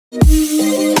Yo,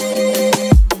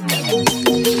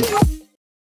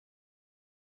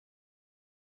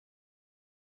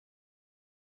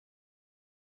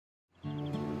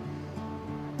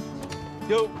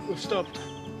 we've stopped.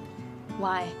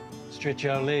 Why? Stretch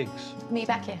our legs. Meet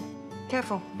back here.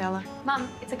 Careful, Bella. Mum,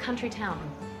 it's a country town.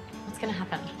 What's gonna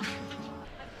happen?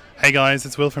 Hey guys,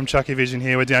 it's Will from Chucky Vision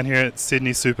here. We're down here at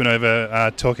Sydney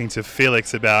Supanova talking to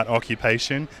Felix about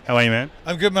occupation. How are you, man?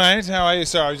 I'm good, mate. How are you?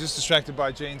 Sorry, I was just distracted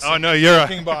by Jean. Oh no, you're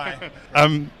walking by.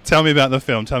 Tell me about the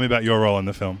film. Tell me about your role in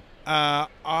the film.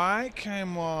 I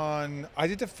came on. I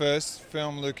did the first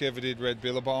film Luke ever did, Red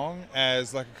Billabong,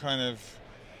 as like a kind of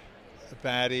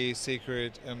baddie,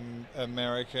 secret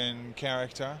American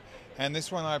character, and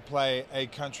this one I play a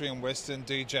country and western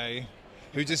DJ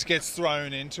who just gets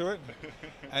thrown into it,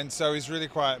 and so he's really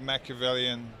quite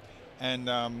Machiavellian, and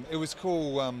it was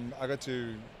cool. I got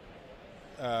to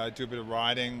do a bit of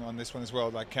writing on this one as well,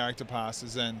 like character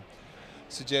passes, and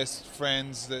suggest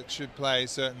friends that should play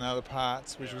certain other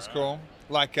parts, which was cool,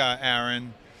 like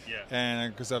Aaron,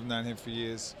 and because I've known him for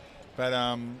years. But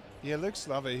yeah, Luke's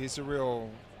lovely. He's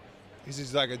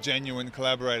just like a genuine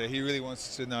collaborator. He really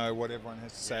wants to know what everyone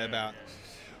has to say about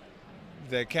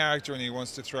their character, and he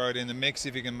wants to throw it in the mix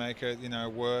if he can make it,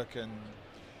 work. And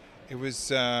it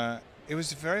was a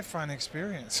very fun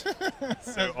experience.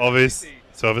 So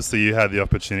obviously you had the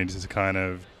opportunity to kind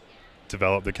of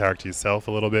develop the character yourself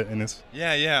a little bit in this.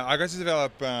 Yeah. I got to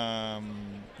develop my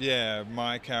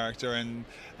character and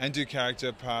do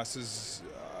character passes,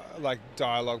 like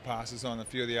dialogue passes on a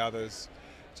few of the others,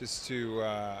 just to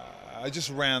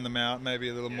just round them out maybe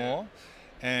a little more.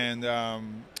 And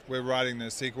we're writing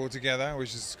the sequel together,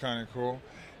 which is kind of cool.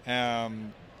 So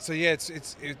yeah,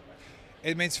 it's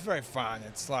very fun.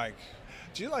 It's like,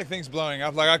 do you like things blowing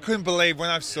up? Like, I couldn't believe when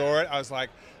I saw it. I was like,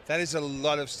 that is a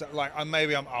lot of stuff. Like,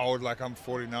 maybe I'm old, like I'm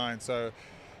 49. So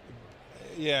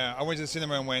yeah, I went to the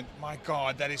cinema and went, my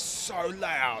God, that is so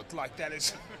loud. Like, that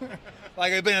is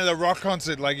like, I've been at a rock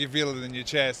concert. Like, you feel it in your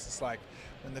chest. It's like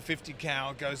when the 50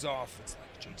 cal goes off. It's like,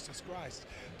 Jesus Christ.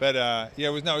 But yeah,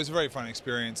 it was a very fun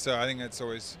experience. So I think that's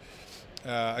always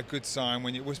a good sign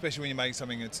when especially when you're making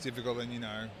something that's difficult. And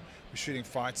we're shooting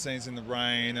fight scenes in the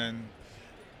rain, and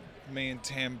me and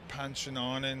Tam punching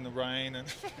on in the rain, and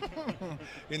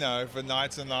for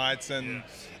nights and nights, and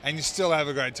you still have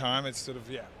a great time. It's sort of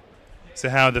So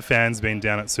how have the fans been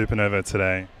down at Supanova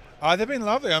today? They've been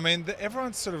lovely. I mean,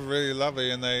 everyone's sort of really lovely,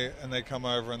 and they come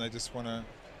over and they just want to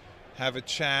have a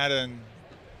chat and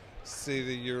see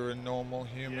that you're a normal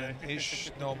human-ish,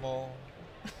 normal.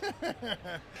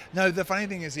 No, the funny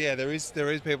thing is, there is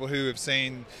people who have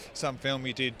seen some film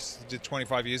you did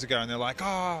 25 years ago, and they're like,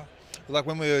 like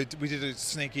when we did a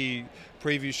sneaky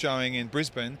preview showing in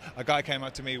Brisbane, a guy came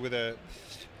up to me with a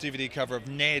DVD cover of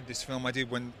Ned, this film I did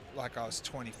when I was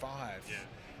 25,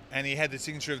 and he had the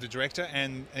signature of the director,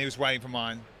 and he was waiting for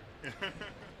mine,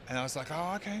 and I was like,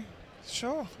 oh, okay,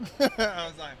 sure. I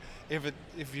was like,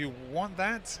 if you want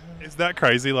that. Is that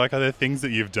crazy? Like, are there things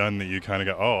that you've done that you kind of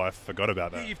go, oh, I forgot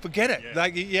about that? You forget it.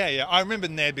 Like, I remember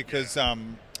Ned because I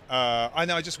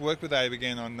know I just worked with Abe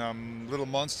again on Little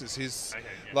Monsters, his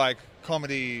like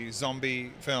comedy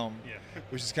zombie film,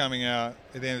 which is coming out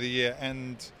at the end of the year,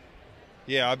 and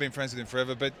I've been friends with him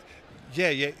forever. But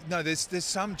no, there's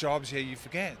some jobs here you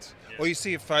forget. Or you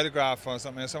see a photograph or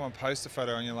something, or someone posts a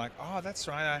photo and you're like, oh, that's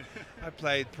right, I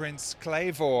played Prince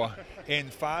Clavor in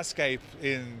Farscape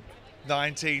in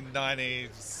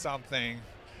 1990-something.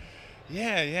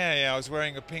 Yeah, I was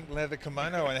wearing a pink leather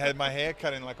kimono and had my hair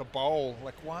cut in like a bowl.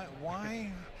 Like, why?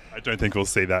 I don't think we'll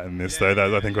see that in this, though.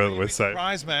 I think we're safe.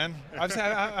 Surprise, man. I've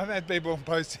had people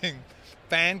posting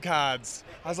fan cards.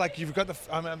 I was like, you've got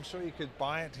I'm sure you could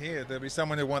buy it here. There'll be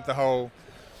someone who want their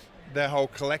whole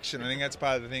collection. I think that's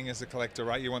part of the thing as a collector,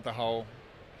 right? You want the whole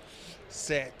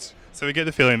set. So we get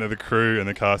the feeling that the crew and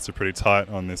the cast are pretty tight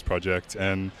on this project,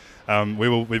 and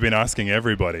we've been asking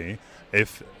everybody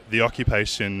if the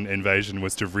occupation invasion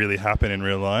was to really happen in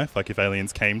real life, like if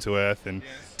aliens came to Earth and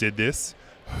did this,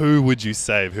 who would you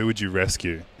save? Who would you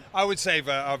rescue? I would save,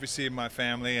 obviously, my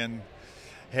family and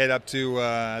head up to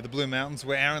the Blue Mountains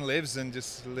where Aaron lives and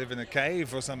just live in a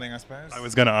cave or something, I suppose. I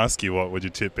was going to ask you what would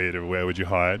your tip be to where would you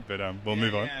hide, but we'll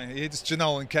move on. Yeah, it's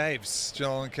Jenolan Caves,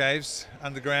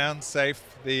 underground, safe.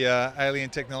 The alien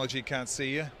technology can't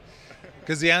see you.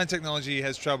 Because the alien technology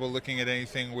has trouble looking at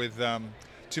anything with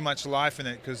too much life in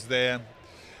it, because their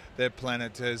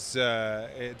planet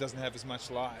it doesn't have as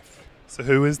much life. So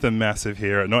who is the massive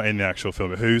hero, not in the actual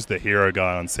film, but who's the hero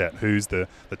guy on set? Who's the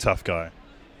tough guy?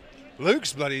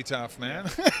 Luke's bloody tough, man.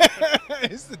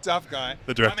 He's the tough guy.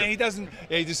 The director. I mean, he doesn't.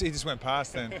 Yeah, he just went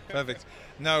past then. Perfect.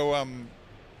 No.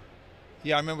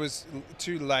 yeah, I remember it was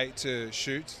too late to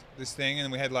shoot this thing,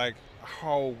 and we had like a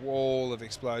whole wall of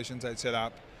explosions they'd set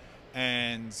up,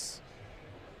 and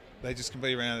they just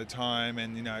completely ran out of time.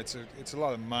 And you know, it's a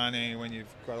lot of money when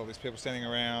you've got all these people standing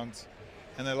around,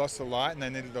 and they lost the light, and they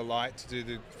needed the light to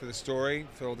do for the story,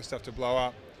 for all this stuff to blow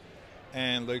up.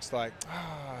 And Luke's like,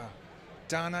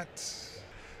 darn it.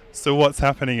 So what's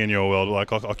happening in your world?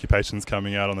 Like Occupation's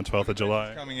coming out on the 12th of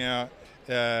July. Coming out.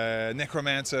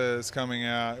 Necromancer is coming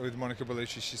out with Monica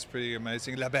Bellucci. She's pretty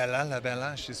amazing. La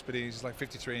Bella. She's like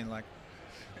 53 and like,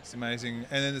 it's amazing.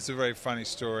 And then it's a very funny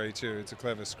story too. It's a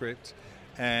clever script.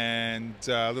 And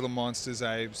Little Monsters,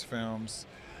 Abe's films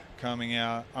coming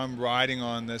out. I'm writing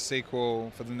on the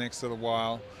sequel for the next little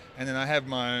while. And then I have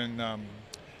my own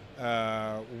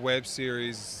web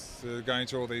series going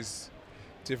to all these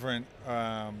different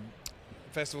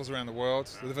festivals around the world.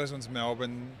 The first one's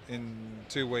Melbourne in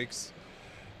 2 weeks.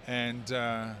 And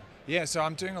yeah, so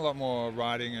I'm doing a lot more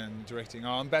writing and directing.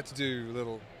 I'm about to do a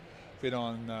little bit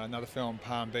on another film,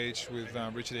 Palm Beach, with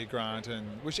Richard E. Grant, and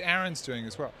which Aaron's doing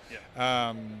as well.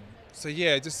 Yeah. So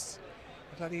yeah, just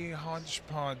a bloody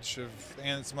hodgepodge of,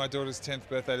 and it's my daughter's 10th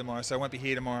birthday tomorrow, so I won't be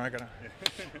here tomorrow. I gotta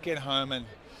get home and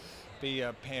be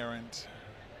a parent.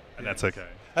 And that's okay.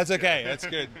 That's okay. That's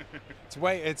good.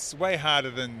 It's way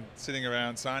harder than sitting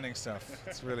around signing stuff.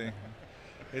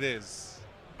 It is.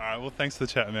 All right. Well, thanks for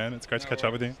the chat, man. It's great to catch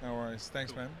up with you. No worries.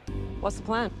 Thanks, man. What's the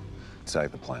plan?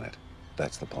 Save the planet.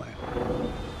 That's the plan.